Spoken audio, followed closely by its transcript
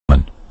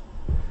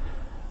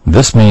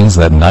This means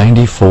that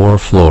 94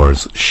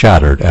 floors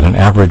shattered at an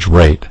average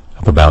rate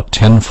of about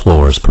 10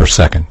 floors per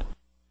second.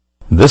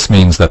 This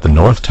means that the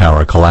North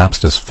Tower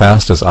collapsed as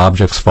fast as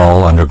objects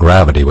fall under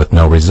gravity with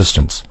no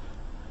resistance.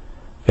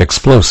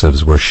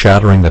 Explosives were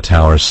shattering the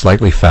towers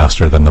slightly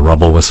faster than the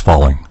rubble was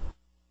falling.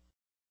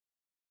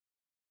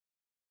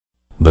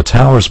 The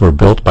towers were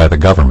built by the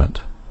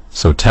government,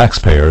 so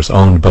taxpayers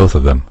owned both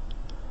of them.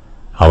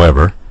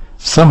 However,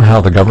 somehow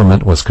the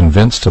government was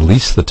convinced to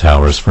lease the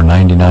towers for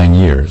 99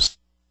 years,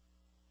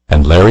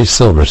 and Larry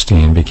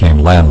Silverstein became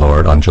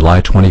landlord on July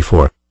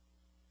 24th,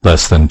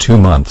 less than 2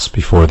 months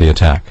before the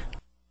attack.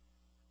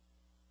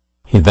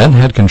 He then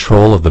had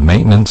control of the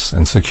maintenance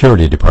and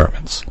security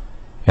departments,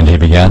 and he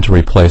began to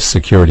replace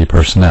security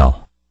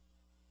personnel.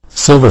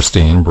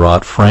 Silverstein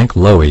brought Frank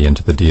Lowy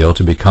into the deal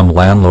to become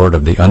landlord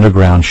of the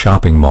underground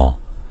shopping mall.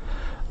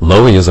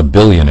 Lowy is a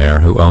billionaire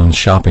who owns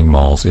shopping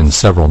malls in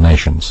several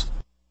nations.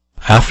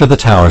 After the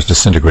towers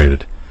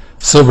disintegrated,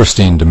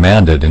 Silverstein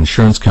demanded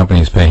insurance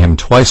companies pay him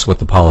twice what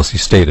the policy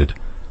stated,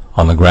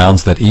 on the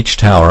grounds that each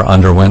tower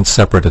underwent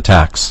separate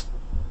attacks.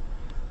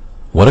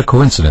 What a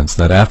coincidence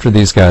that after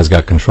these guys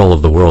got control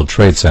of the World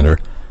Trade Center,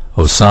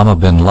 Osama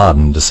bin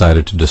Laden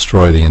decided to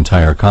destroy the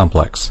entire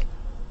complex.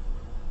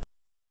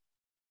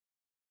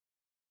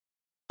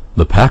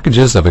 The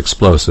packages of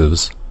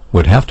explosives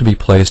would have to be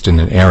placed in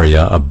an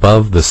area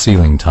above the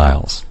ceiling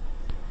tiles.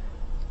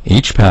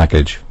 Each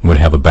package would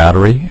have a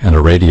battery and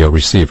a radio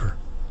receiver.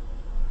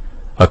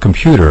 A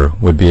computer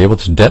would be able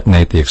to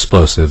detonate the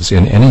explosives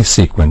in any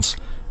sequence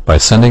by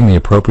sending the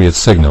appropriate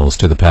signals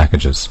to the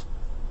packages.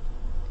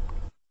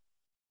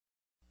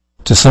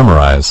 To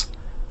summarize,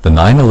 the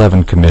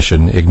 9/11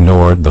 Commission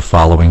ignored the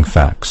following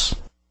facts.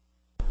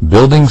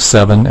 Building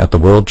 7 at the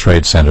World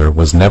Trade Center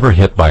was never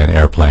hit by an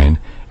airplane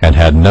and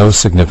had no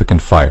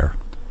significant fire.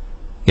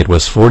 It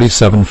was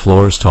 47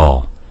 floors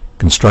tall,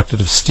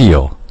 constructed of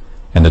steel,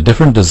 and a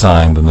different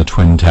design than the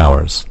Twin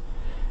Towers.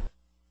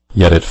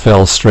 Yet it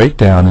fell straight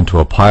down into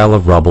a pile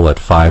of rubble at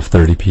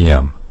 5:30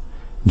 p.m.,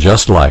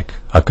 just like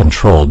a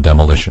controlled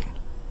demolition.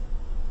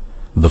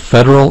 The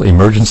Federal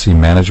Emergency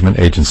Management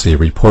Agency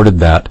reported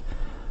that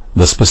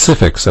the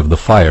specifics of the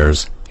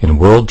fires in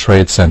World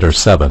Trade Center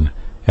 7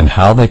 and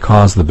how they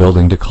caused the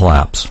building to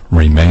collapse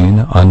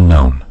remain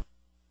unknown.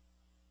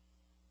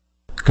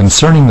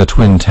 Concerning the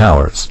Twin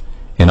Towers,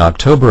 in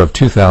October of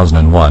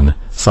 2001,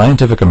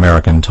 Scientific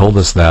American told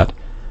us that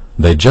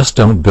they just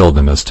don't build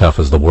them as tough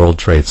as the World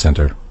Trade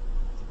Center.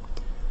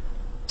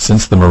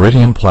 Since the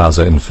Meridian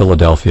Plaza in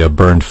Philadelphia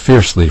burned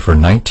fiercely for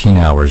 19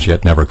 hours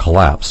yet never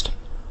collapsed,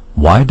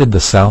 why did the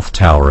South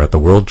Tower at the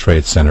World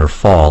Trade Center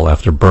fall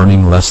after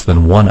burning less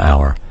than 1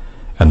 hour,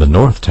 and the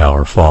North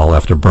Tower fall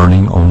after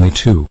burning only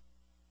 2?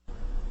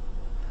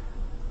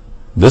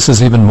 This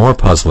is even more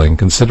puzzling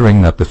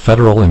considering that the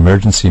Federal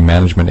Emergency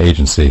Management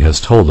Agency has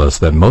told us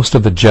that most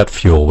of the jet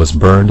fuel was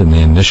burned in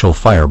the initial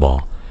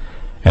fireball,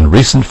 and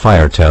recent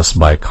fire tests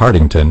by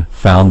Cardington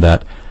found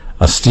that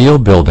a steel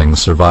building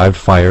survived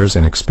fires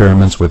in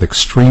experiments with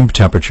extreme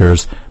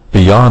temperatures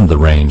beyond the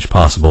range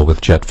possible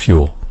with jet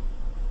fuel.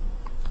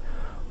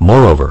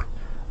 Moreover,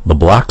 the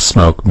black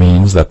smoke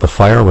means that the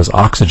fire was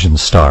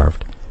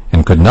oxygen-starved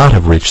and could not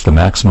have reached the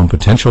maximum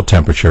potential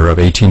temperature of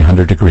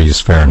 1800 degrees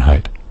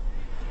Fahrenheit.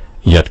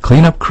 Yet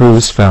cleanup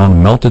crews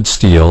found melted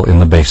steel in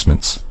the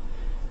basements.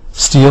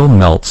 Steel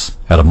melts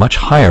at a much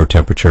higher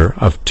temperature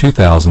of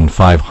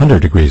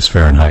 2500 degrees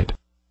Fahrenheit.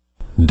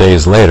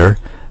 Days later,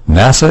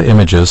 NASA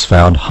images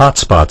found hot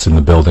spots in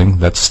the building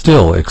that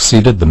still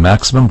exceeded the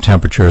maximum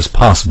temperatures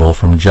possible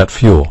from jet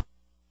fuel,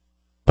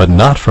 but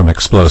not from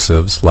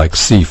explosives like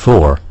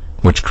C4,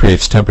 which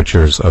creates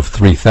temperatures of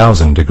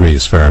 3000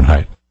 degrees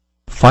Fahrenheit.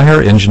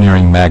 Fire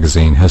Engineering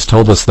magazine has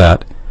told us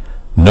that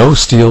no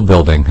steel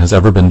building has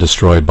ever been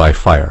destroyed by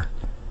fire,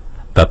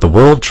 that the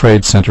World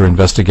Trade Center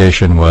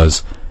investigation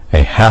was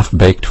a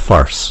half-baked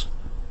farce,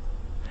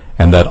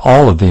 and that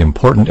all of the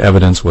important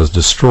evidence was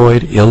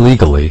destroyed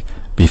illegally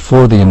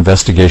before the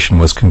investigation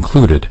was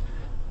concluded,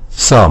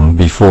 some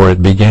before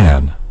it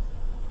began.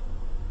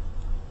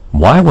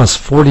 Why was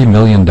 $40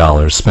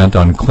 million spent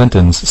on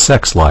Clinton's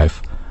sex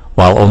life,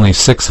 while only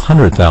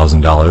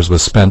 $600,000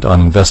 was spent on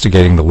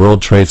investigating the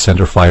World Trade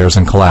Center fires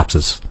and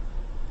collapses?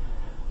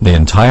 The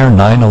entire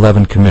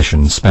 9/11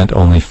 Commission spent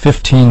only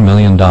 $15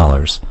 million,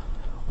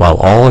 while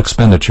all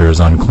expenditures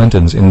on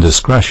Clinton's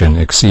indiscretion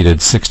exceeded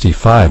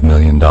 $65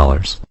 million.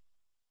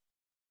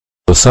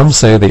 Though some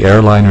say the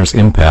airliner's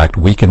impact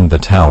weakened the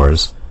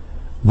towers,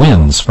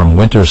 winds from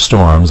winter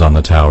storms on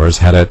the towers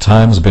had at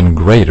times been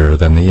greater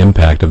than the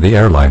impact of the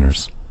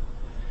airliners.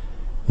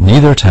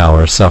 Neither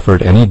tower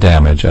suffered any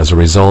damage as a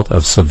result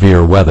of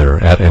severe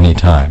weather at any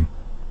time.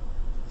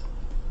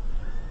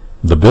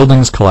 The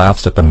buildings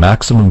collapsed at the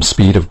maximum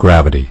speed of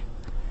gravity.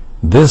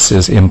 This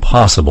is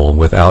impossible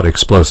without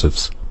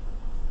explosives.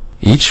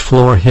 Each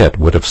floor hit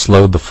would have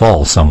slowed the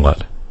fall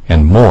somewhat,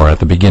 and more at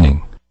the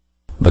beginning.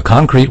 The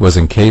concrete was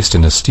encased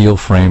in a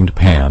steel-framed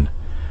pan,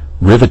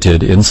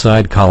 riveted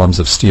inside columns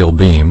of steel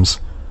beams,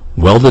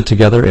 welded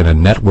together in a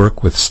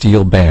network with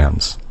steel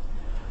bands.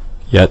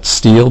 Yet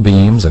steel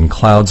beams and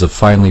clouds of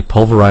finely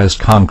pulverized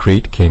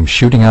concrete came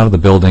shooting out of the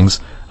buildings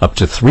up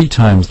to 3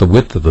 times the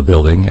width of the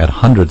building at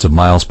hundreds of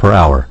miles per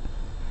hour.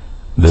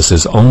 This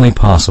is only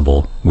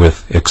possible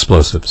with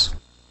explosives.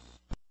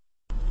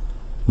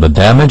 The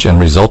damage and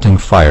resulting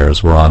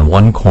fires were on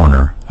one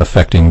corner,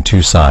 affecting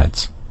 2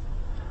 sides.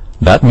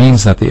 That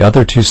means that the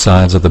other 2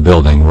 sides of the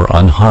building were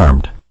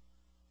unharmed.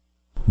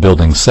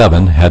 Building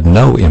 7 had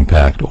no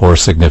impact or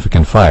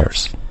significant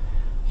fires,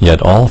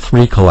 yet all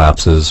 3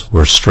 collapses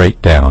were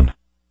straight down.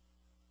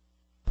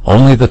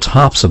 Only the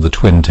tops of the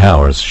twin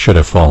towers should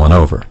have fallen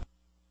over,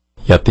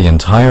 yet the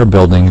entire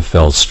building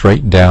fell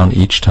straight down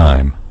each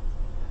time,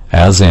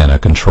 as in a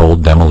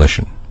controlled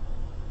demolition.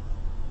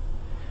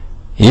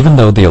 Even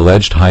though the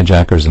alleged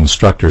hijacker's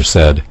instructor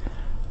said,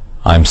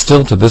 "I'm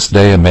still to this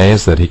day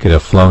amazed that he could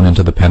have flown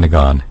into the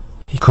Pentagon.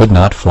 He could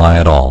not fly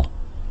at all."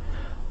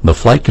 The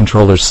flight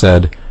controller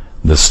said,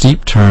 "The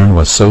steep turn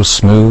was so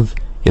smooth,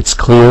 it's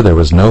clear there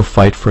was no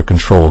fight for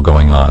control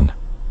going on."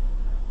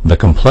 The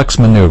complex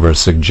maneuver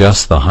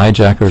suggests the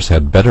hijackers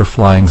had better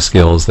flying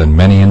skills than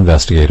many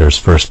investigators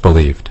first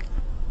believed.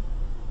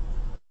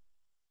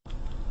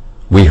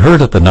 We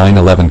heard at the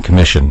 9/11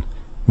 Commission,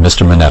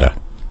 Mr. Mineta.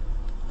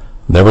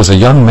 There was a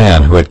young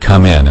man who had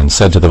come in and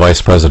said to the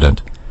Vice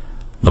President,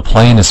 "The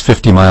plane is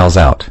 50 miles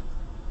out,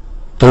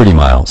 30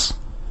 miles,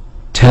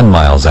 10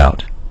 miles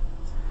out."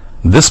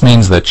 This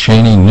means that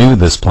Cheney knew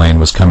this plane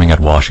was coming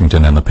at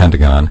Washington and the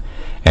Pentagon,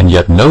 and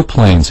yet no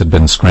planes had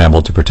been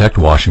scrambled to protect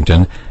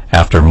Washington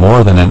after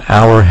more than an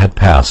hour had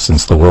passed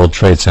since the World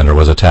Trade Center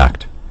was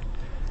attacked.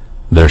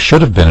 There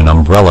should have been an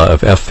umbrella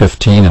of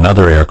F-15 and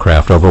other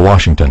aircraft over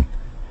Washington.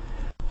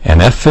 An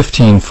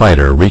F-15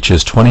 fighter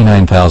reaches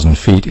 29,000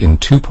 feet in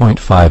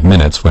 2.5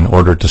 minutes when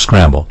ordered to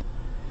scramble.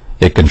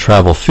 It can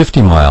travel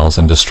 50 miles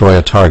and destroy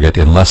a target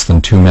in less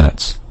than 2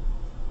 minutes.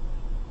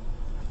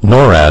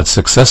 NORAD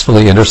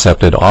successfully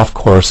intercepted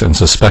off-course and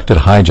suspected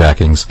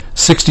hijackings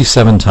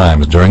 67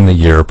 times during the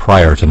year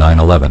prior to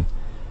 9/11.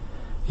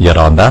 Yet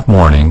on that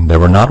morning there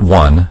were not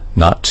 1,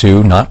 not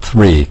 2, not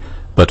 3,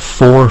 but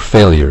 4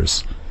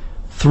 failures.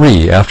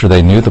 3 after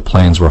they knew the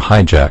planes were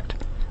hijacked,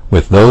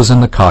 with those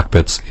in the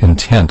cockpits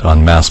intent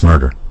on mass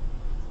murder.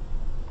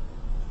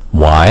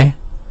 Why?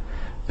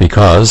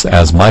 Because,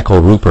 as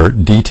Michael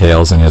Ruppert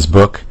details in his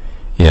book,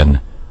 in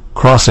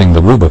Crossing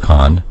the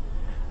Rubicon,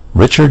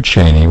 Richard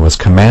Cheney was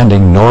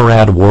commanding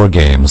NORAD war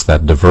games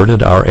that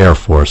diverted our Air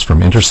Force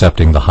from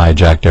intercepting the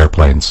hijacked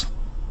airplanes.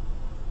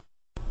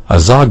 A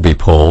Zogby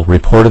poll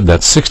reported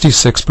that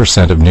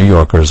 66% of New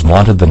Yorkers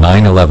wanted the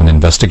 9/11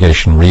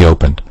 investigation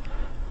reopened.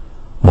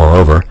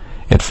 Moreover,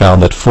 it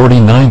found that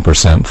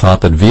 49%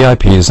 thought that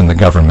VIPs in the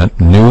government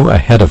knew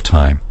ahead of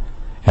time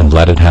and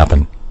let it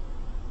happen.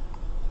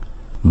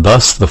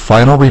 Thus, the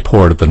final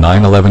report of the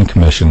 9/11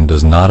 Commission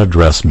does not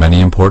address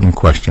many important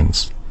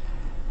questions.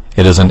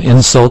 It is an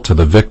insult to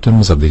the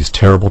victims of these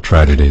terrible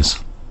tragedies.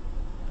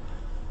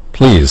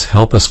 Please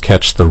help us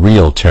catch the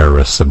real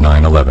terrorists of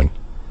 9/11.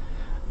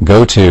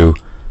 Go to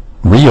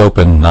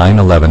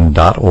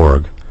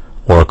reopen911.org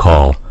or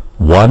call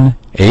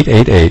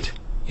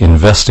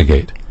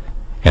 1-888-INVESTIGATE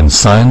and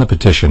sign the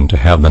petition to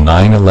have the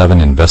 9/11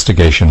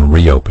 investigation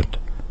reopened.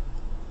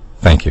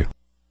 Thank you.